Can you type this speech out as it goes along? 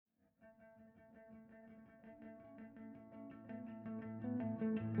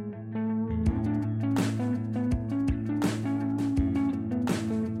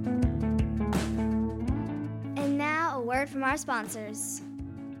word from our sponsors.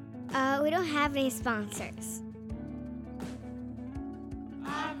 We don't have any sponsors.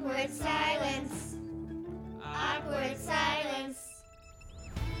 Awkward silence. Awkward silence.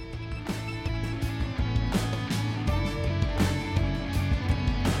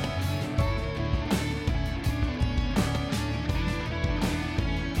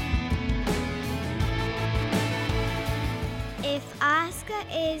 If Asuka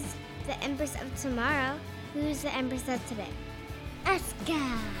is the Empress of tomorrow, who's the Empress of today?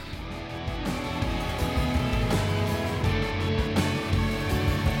 Asuka!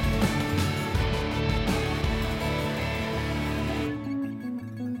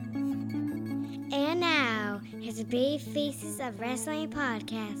 And now, here's the Baby Faces of Wrestling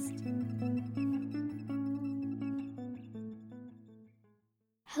podcast.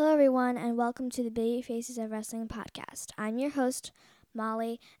 Hello, everyone, and welcome to the Baby Faces of Wrestling podcast. I'm your host,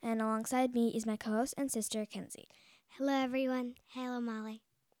 Molly, and alongside me is my co-host and sister, Kenzie. Hello, everyone. Hello, Molly.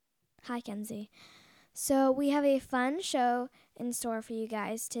 Hi, Kenzie. So we have a fun show in store for you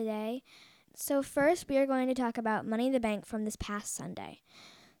guys today. So first, we are going to talk about Money in the Bank from this past Sunday.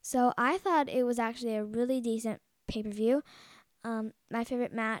 So I thought it was actually a really decent pay-per-view. My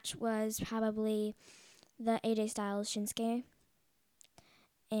favorite match was probably the AJ Styles Shinsuke.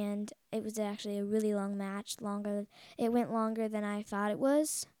 And it was actually a really long match. It went longer than I thought it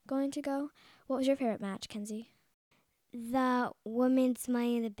was going to go. What was your favorite match, Kenzie? The Women's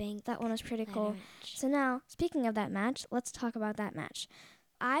Money in the Bank. That one was pretty cool. Match. So now, speaking of that match, let's talk about that match.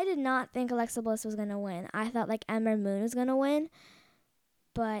 I did not think Alexa Bliss was going to win. I thought Ember Moon was going to win.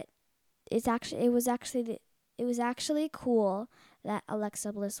 But it was actually cool that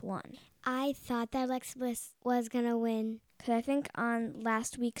Alexa Bliss won. I thought that Alexa Bliss was going to win. Because I think on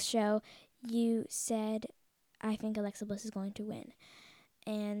last week's show, you said, I think Alexa Bliss is going to win.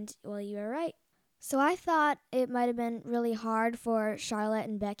 And, well, you were right. So I thought it might have been really hard for Charlotte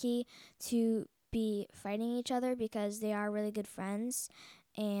and Becky to be fighting each other because they are really good friends.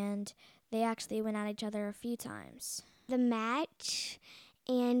 And they actually went at each other a few times. The match,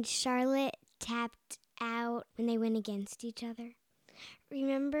 and Charlotte tapped out when they went against each other.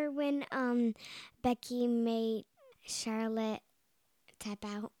 Remember when Becky made Charlotte tap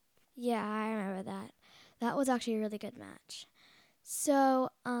out? Yeah, I remember that. That was actually a really good match. So,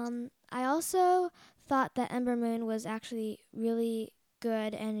 I also thought that Ember Moon was actually really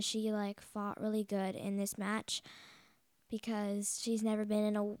good, and she fought really good in this match because she's never been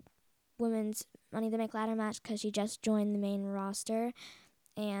in a women's Money in the Bank ladder match because she just joined the main roster,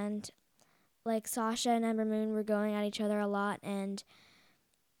 and Sasha and Ember Moon were going at each other a lot, and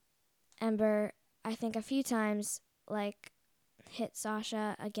Ember, I think a few times, hit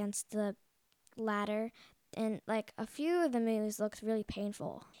Sasha against the ladder, and a few of the moves looked really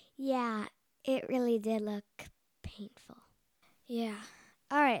painful. Yeah, it really did look painful. Yeah.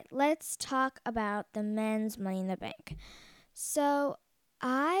 All right, let's talk about the men's Money in the Bank. So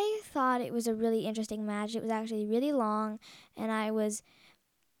I thought it was a really interesting match. It was actually really long, and I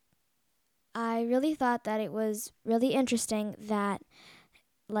really thought that it was really interesting that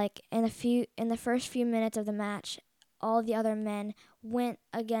in the first few minutes of the match, all the other men went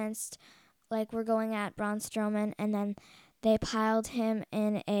against were going at Braun Strowman, and then they piled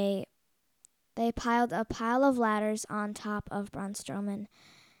a pile of ladders on top of Braun Strowman.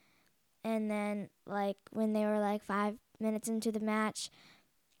 And then when they were 5 minutes into the match,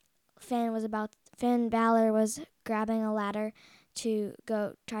 Finn Balor was grabbing a ladder to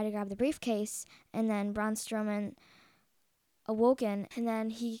go try to grab the briefcase, and then Braun Strowman awoken, and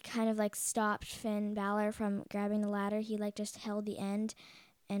then he kind of stopped Finn Balor from grabbing the ladder. He just held the end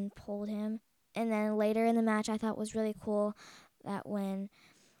and pulled him. And then later in the match, I thought was really cool that when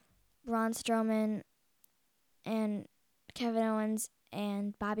Braun Strowman and Kevin Owens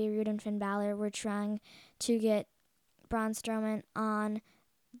and Bobby Roode and Finn Balor were trying to get Braun Strowman on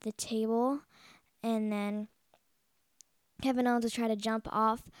the table, and then Kevin Owens was trying to jump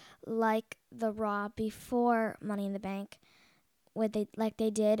off like the Raw before Money in the Bank, like they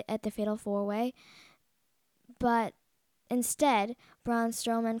did at the Fatal 4-Way. But instead, Braun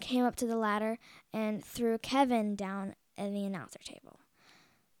Strowman came up to the ladder and threw Kevin down at the announcer table.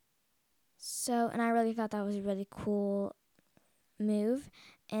 So, and I really thought that was a really cool move.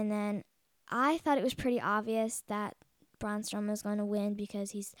 And then I thought it was pretty obvious that Braun Strowman was going to win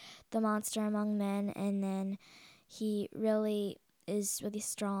because he's the monster among men, and then he really is really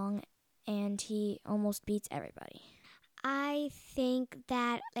strong, and he almost beats everybody. I think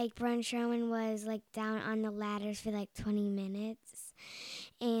that Braun Strowman was down on the ladders for 20 minutes,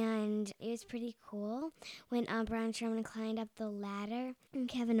 and it was pretty cool when Braun Strowman climbed up the ladder and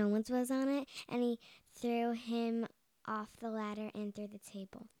Kevin Owens was on it, and he threw him off the ladder and through the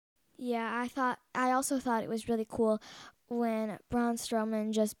table. Yeah, I also thought it was really cool when Braun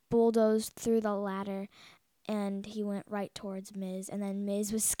Strowman just bulldozed through the ladder and he went right towards Miz, and then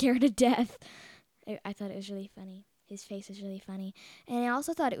Miz was scared to death. I thought it was really funny. His face was really funny. And I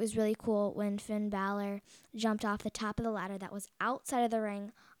also thought it was really cool when Finn Balor jumped off the top of the ladder that was outside of the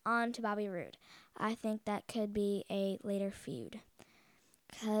ring onto Bobby Roode. I think that could be a later feud,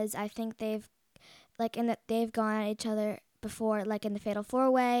 because I think they've gone at each other before, like in the Fatal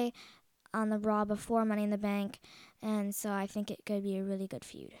 4-Way, on the Raw before Money in the Bank, and so I think it could be a really good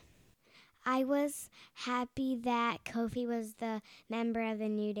feud. I was happy that Kofi was the member of the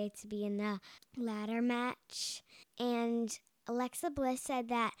New Day to be in the ladder match. And Alexa Bliss said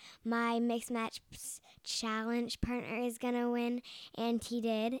that my mixed match challenge partner is going to win, and he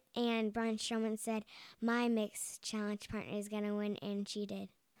did. And Braun Strowman said my mixed challenge partner is going to win, and she did.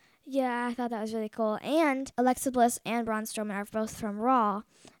 Yeah, I thought that was really cool. And Alexa Bliss and Braun Strowman are both from Raw,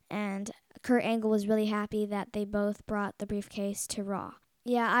 and Kurt Angle was really happy that they both brought the briefcase to Raw.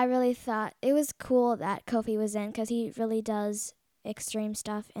 Yeah, I really thought it was cool that Kofi was in, because he really does extreme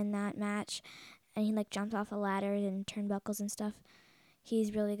stuff in that match. And he jumped off the ladder and turnbuckles and stuff.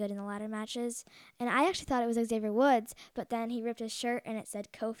 He's really good in the ladder matches. And I actually thought it was Xavier Woods, but then he ripped his shirt and it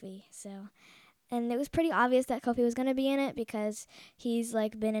said Kofi. And it was pretty obvious that Kofi was going to be in it, because he's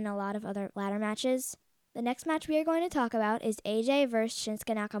been in a lot of other ladder matches. The next match we are going to talk about is AJ versus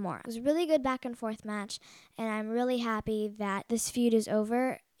Shinsuke Nakamura. It was a really good back and forth match, and I'm really happy that this feud is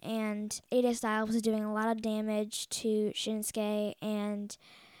over, and AJ Styles was doing a lot of damage to Shinsuke, and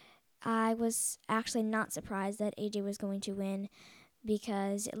I was actually not surprised that AJ was going to win,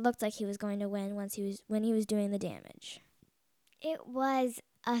 because it looked like he was going to win when he was doing the damage. It was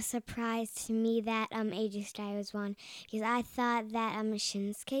a surprise to me that AJ Styles won, because I thought that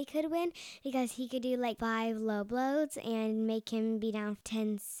Shinsuke could win, because he could do 5 low blows and make him be down for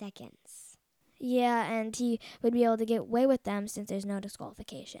 10 seconds. Yeah, and he would be able to get away with them since there's no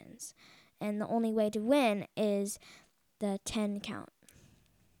disqualifications. And the only way to win is the 10 count.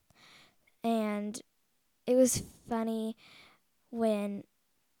 And it was funny when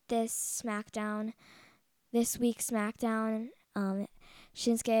this week's SmackDown,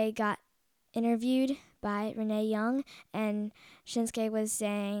 Shinsuke got interviewed by Renee Young, and Shinsuke was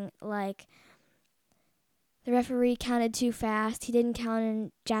saying, the referee counted too fast. He didn't count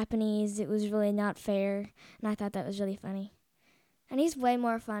in Japanese. It was really not fair, and I thought that was really funny. And he's way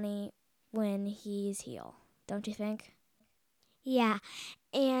more funny when he's heel, don't you think? Yeah,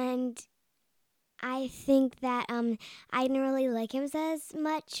 and I think that I didn't really like him as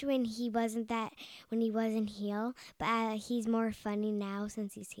much when he wasn't heel, but he's more funny now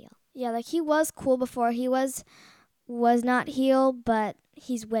since he's heel. Yeah, he was cool before he was not heel, but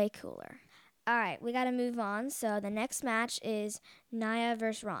he's way cooler. All right, we got to move on. So the next match is Nia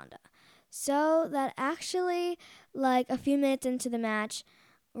versus Ronda. So that actually, a few minutes into the match,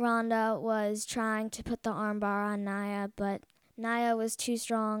 Ronda was trying to put the armbar on Nia, but Nia was too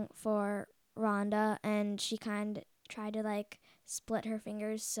strong for Ronda, and she kind of tried to split her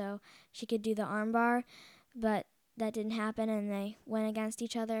fingers so she could do the armbar, but that didn't happen, and they went against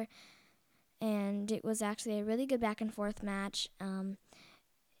each other, and it was actually a really good back and forth match.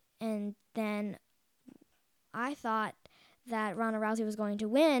 And then I thought that Ronda Rousey was going to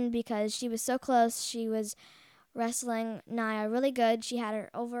win, because she was so close. She was wrestling Nia really good. She had her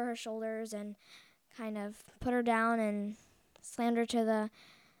over her shoulders and kind of put her down and slammed her to the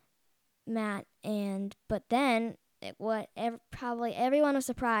mat, but then probably everyone was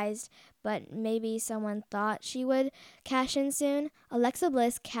surprised, but maybe someone thought she would cash in soon. Alexa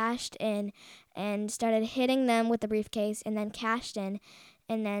Bliss cashed in and started hitting them with the briefcase, and then cashed in,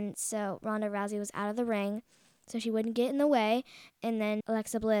 and then so Ronda Rousey was out of the ring so she wouldn't get in the way, and then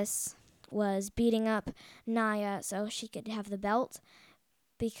Alexa Bliss was beating up Nia so she could have the belt,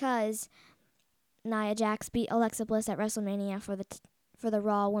 because Nia Jax beat Alexa Bliss at WrestleMania for the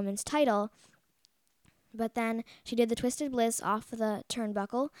Raw Women's title, but then she did the Twisted Bliss off the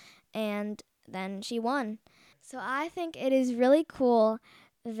turnbuckle, and then she won. So I think it is really cool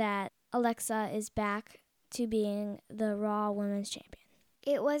that Alexa is back to being the Raw Women's Champion.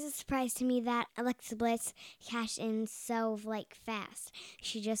 It was a surprise to me that Alexa Bliss cashed in so fast.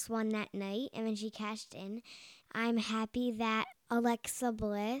 She just won that night, and then she cashed in. I'm happy that Alexa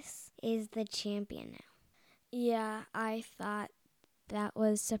Bliss is the champion now. Yeah, I thought that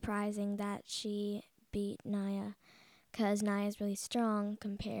was surprising that she beat Nia, because Nia is really strong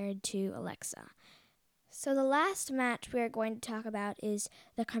compared to Alexa. So the last match we are going to talk about is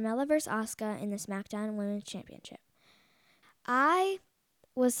the Carmella vs. Asuka in the SmackDown Women's Championship. I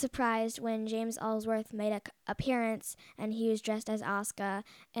was surprised when James Ellsworth made an appearance and he was dressed as Asuka.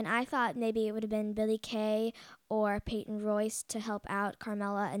 And I thought maybe it would have been Billie Kay or Peyton Royce to help out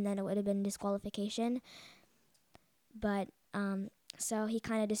Carmella, and then it would have been disqualification. But so he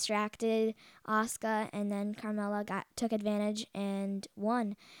kind of distracted Asuka, and then Carmella took advantage and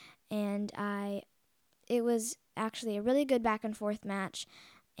won. And it was actually a really good back and forth match,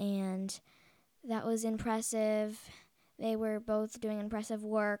 and that was impressive. They were both doing impressive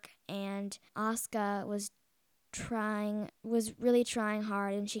work, and Asuka was really trying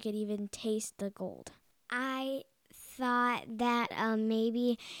hard, and she could even taste the gold. I thought that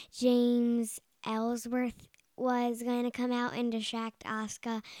maybe James Ellsworth was going to come out and distract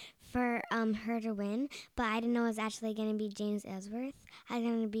Asuka for her to win, but I didn't know it was actually going to be James Ellsworth. I was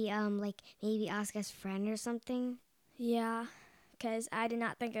going to be like maybe Asuka's friend or something. Yeah, because I did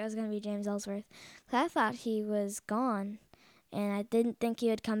not think it was going to be James Ellsworth. 'Cause I thought he was gone, and I didn't think he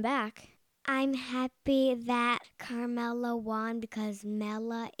would come back. I'm happy that Carmella won because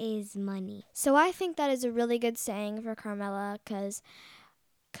Mella is money. So I think that is a really good saying for Carmella,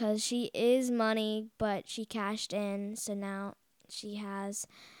 because she is money, but she cashed in, so now she has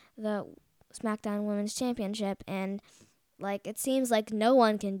the SmackDown Women's Championship, and it seems like no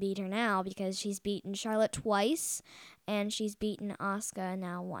one can beat her now because she's beaten Charlotte twice, and she's beaten Asuka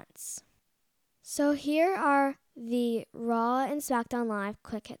now once. So here are the Raw and SmackDown Live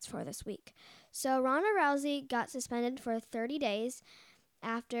quick hits for this week. So Ronda Rousey got suspended for 30 days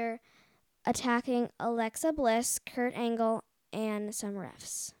after attacking Alexa Bliss, Kurt Angle, and some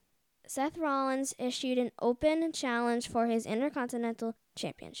refs. Seth Rollins issued an open challenge for his Intercontinental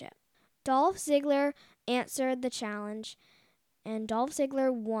Championship. Dolph Ziggler answered the challenge, and Dolph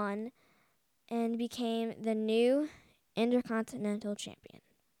Ziggler won and became the new Intercontinental Champion.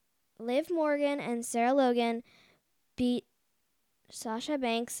 Liv Morgan and Sarah Logan beat Sasha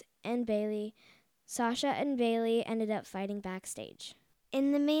Banks and Bayley. Sasha and Bayley ended up fighting backstage.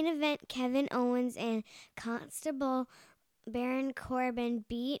 In the main event, Kevin Owens and Constable Baron Corbin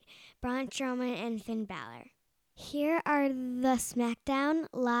beat Braun Strowman and Finn Balor. Here are the SmackDown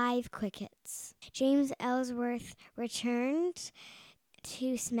Live quick hits. James Ellsworth returned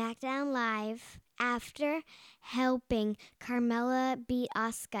to SmackDown Live after helping Carmella beat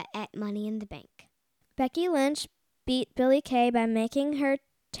Asuka at Money in the Bank. Becky Lynch beat Billie Kay by making her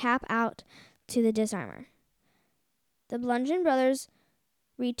tap out to the Disarmer. The Bludgeon Brothers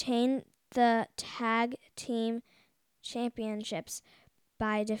retained the tag team championships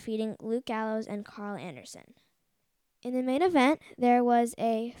by defeating Luke Gallows and Carl Anderson. In the main event, there was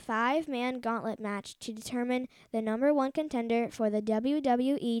a 5-man gauntlet match to determine the number 1 contender for the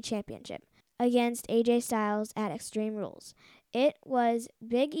WWE Championship against AJ Styles at Extreme Rules. It was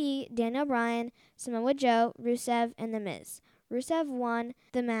Big E, Daniel Bryan, Samoa Joe, Rusev, and The Miz. Rusev won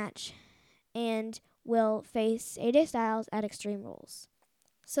the match and will face AJ Styles at Extreme Rules.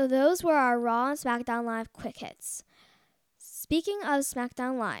 So those were our Raw and SmackDown Live quick hits. Speaking of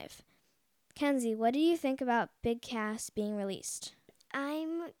SmackDown Live, Kenzie, what do you think about Big Cass being released?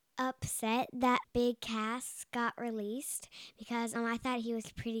 I'm upset that Big Cass got released because I thought he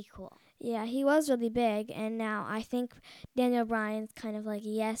was pretty cool. Yeah, he was really big, and now I think Daniel Bryan's kind of like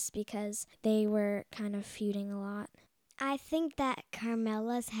yes because they were kind of feuding a lot. I think that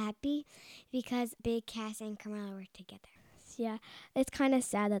Carmella's happy because Big Cass and Carmella were together. Yeah, it's kind of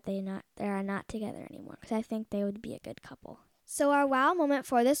sad that they are not together anymore because I think they would be a good couple. So our wow moment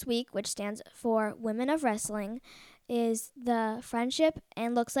for this week, which stands for Women of Wrestling, is the friendship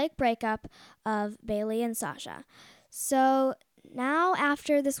and looks like breakup of Bayley and Sasha. So now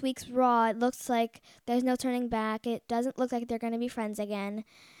after this week's Raw, it looks like there's no turning back. It doesn't look like they're going to be friends again.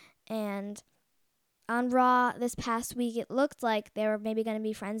 And on Raw this past week, it looked like they were maybe going to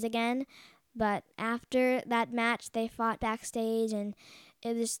be friends again. But after that match, they fought backstage, and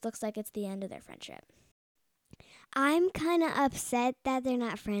it just looks like it's the end of their friendship. I'm kind of upset that they're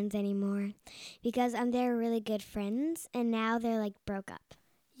not friends anymore because they're really good friends, and now they're broke up.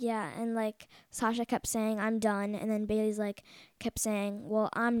 Yeah, and Sasha kept saying, I'm done, and then Bayley's kept saying, well,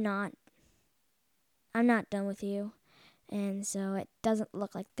 I'm not done with you. And so it doesn't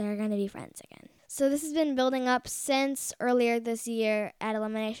look like they're going to be friends again. So this has been building up since earlier this year at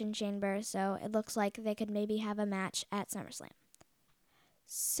Elimination Chamber, so it looks like they could maybe have a match at SummerSlam.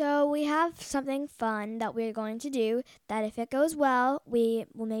 So we have something fun that we're going to do that if it goes well, we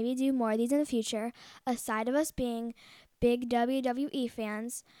will maybe do more of these in the future. Aside of us being big WWE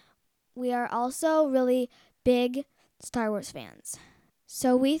fans, we are also really big Star Wars fans.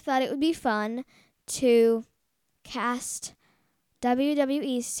 So we thought it would be fun to cast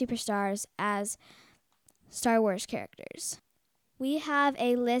WWE Superstars as Star Wars characters. We have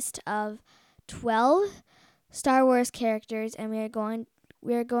a list of 12 Star Wars characters, and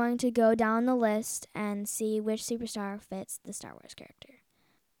we're going to go down the list and see which superstar fits the Star Wars character.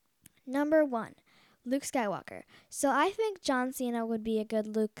 Number 1, Luke Skywalker. So I think John Cena would be a good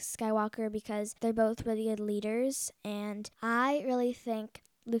Luke Skywalker because they're both really good leaders, and I really think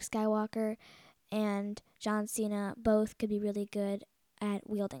Luke Skywalker and John Cena both could be really good at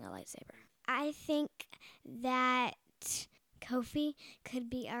wielding a lightsaber. I think that Kofi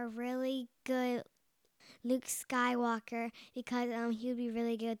could be a really good Luke Skywalker because he would be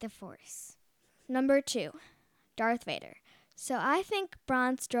really good with the Force. Number 2, Darth Vader. So I think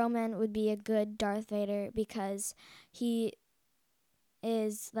Braun Strowman would be a good Darth Vader because he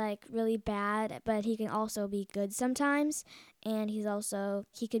is like really bad, but he can also be good sometimes, and he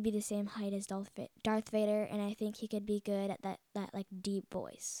could be the same height as Darth Vader, and I think he could be good at that like deep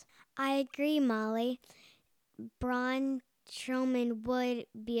voice. I agree, Molly. Braun Strowman would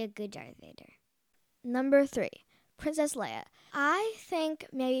be a good Darth Vader. Number 3, Princess Leia. I think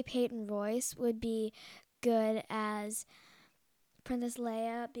maybe Peyton Royce would be good as Princess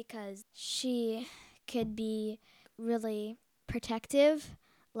Leia because she could be really protective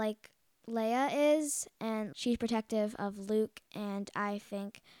like Leia is, and she's protective of Luke, and I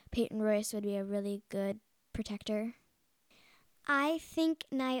think Peyton Royce would be a really good protector. I think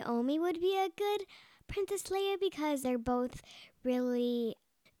Naomi would be a good Princess Leia because they're both really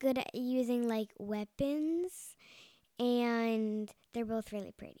good at using like weapons, and they're both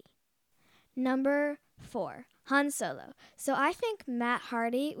really pretty. Number 4, Han Solo. So I think Matt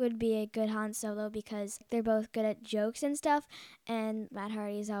Hardy would be a good Han Solo because they're both good at jokes and stuff, and Matt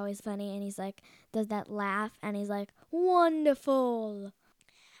Hardy is always funny, and he's like does that laugh, and he's like wonderful.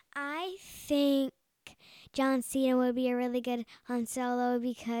 I think John Cena would be a really good Han Solo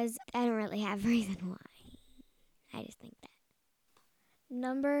because I don't really have a reason why. I just think that.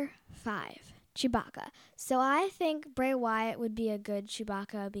 Number 5, Chewbacca. So I think Bray Wyatt would be a good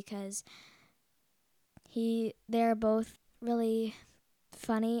Chewbacca because they're both really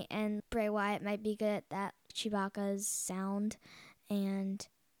funny, and Bray Wyatt might be good at that Chewbacca's sound, and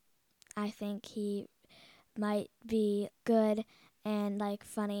I think he might be good and like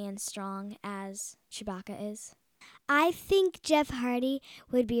funny and strong as Chewbacca is. I think Jeff Hardy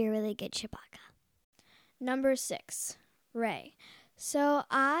would be a really good Chewbacca. Number 6, Rey. So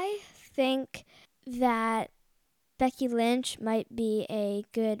I think that Becky Lynch might be a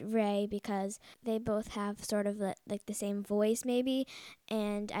good Rey because they both have sort of like the same voice maybe,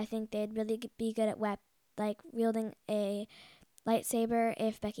 and I think they'd really be good at wielding a lightsaber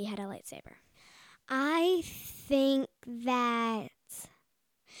if Becky had a lightsaber. I think that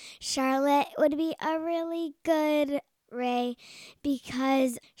Charlotte would be a really good Rey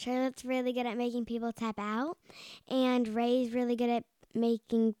because Charlotte's really good at making people tap out, and Rey's really good at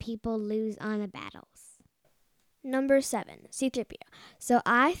making people lose on the battles. Number 7, C-3PO. So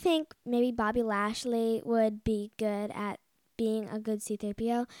I think maybe Bobby Lashley would be good at being a good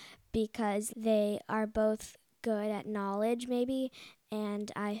C-3PO because they are both good at knowledge maybe,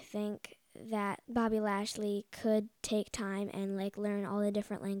 and I think that Bobby Lashley could take time and like learn all the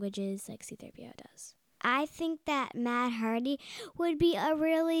different languages like C-3PO does. I think that Matt Hardy would be a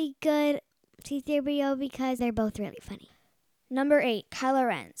really good C-3PO because they're both really funny. Number 8, Kylo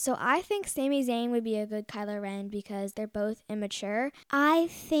Ren. So I think Sami Zayn would be a good Kylo Ren because they're both immature. I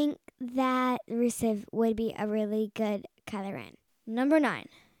think that Rusev would be a really good Kylo Ren. Number 9,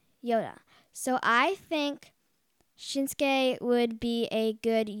 Yoda. So I think Shinsuke would be a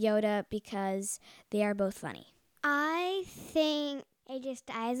good Yoda because they are both funny. I think AJ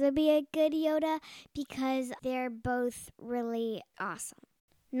Styles would be a good Yoda because they're both really awesome.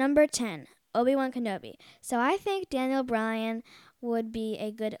 Number 10, Obi-Wan Kenobi. So I think Daniel Bryan would be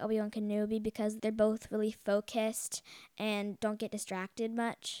a good Obi-Wan Kenobi because they're both really focused and don't get distracted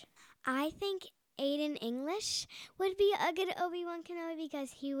much. I think Aiden English would be a good Obi-Wan Kenobi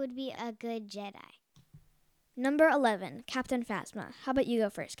because he would be a good Jedi. Number 11, Captain Phasma. How about you go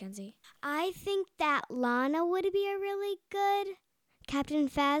first, Kenzie? I think that Lana would be a really good Captain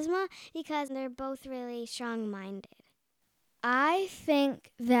Phasma because they're both really strong-minded. I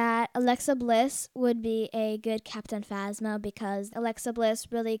think that Alexa Bliss would be a good Captain Phasma because Alexa Bliss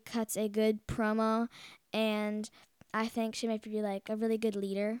really cuts a good promo, and I think she might be like a really good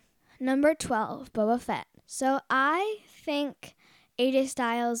leader. Number 12, Boba Fett. So I think AJ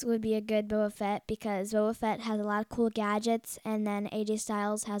Styles would be a good Boba Fett because Boba Fett has a lot of cool gadgets, and then AJ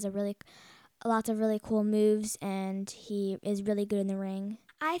Styles has lots of really cool moves, and he is really good in the ring.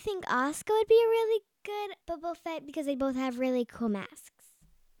 I think Asuka would be a really good Boba Fett because they both have really cool masks.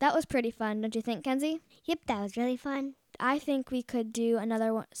 That was pretty fun, don't you think, Kenzie? Yep, that was really fun. I think we could do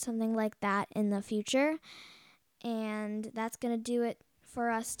something like that in the future. And that's going to do it for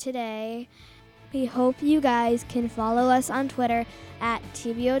us today. We hope you guys can follow us on Twitter at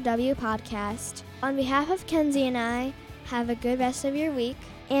TBOW Podcast. On behalf of Kenzie and I, have a good rest of your week.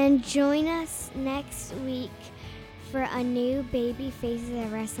 And join us next week for a new Baby Faces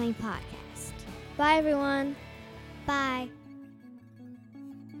of Wrestling podcast. Bye, everyone. Bye.